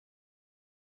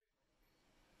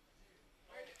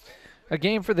A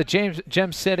game for the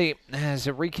Gem City. As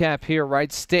a recap here,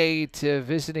 Wright State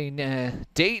visiting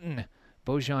Dayton,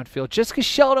 Baujan Field. Jessica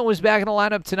Sheldon was back in the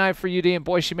lineup tonight for UD, and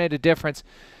boy, she made a difference.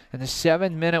 In the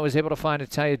 7th minute, was able to find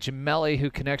Italia Gemelli, who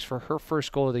connects for her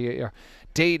first goal of the year.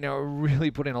 Dayton are really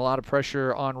putting a lot of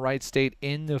pressure on Wright State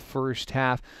in the first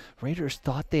half. Raiders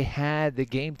thought they had the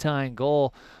game-tying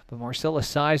goal, but Marcella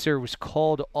Sizer was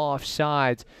called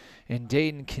offsides, and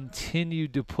Dayton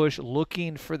continued to push,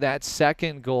 looking for that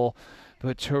second goal.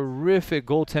 But terrific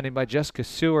goaltending by Jessica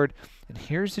Seward. And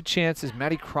here's the chance as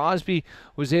Maddie Crosby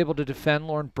was able to defend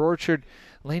Lauren Burchard.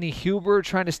 Lainey Huber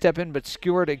trying to step in, but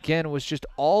Seward again was just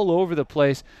all over the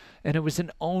place. And it was an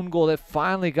own goal that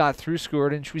finally got through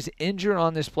Seward, and she was injured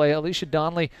on this play. Alicia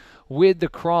Donnelly with the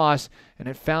cross, and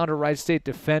it found a Wright State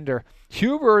defender.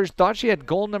 Huber thought she had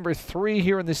goal number 3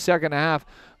 here in the second half,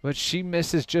 but she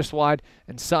misses just wide.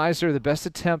 And Sizer, the best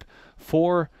attempt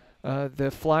for the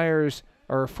Flyers,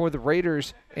 or for the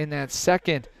Raiders in that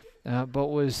second, but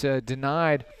was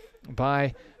denied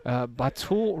by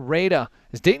Batul Reda.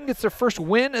 As Dayton gets their first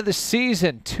win of the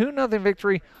season, 2-0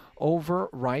 victory over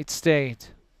Wright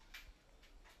State.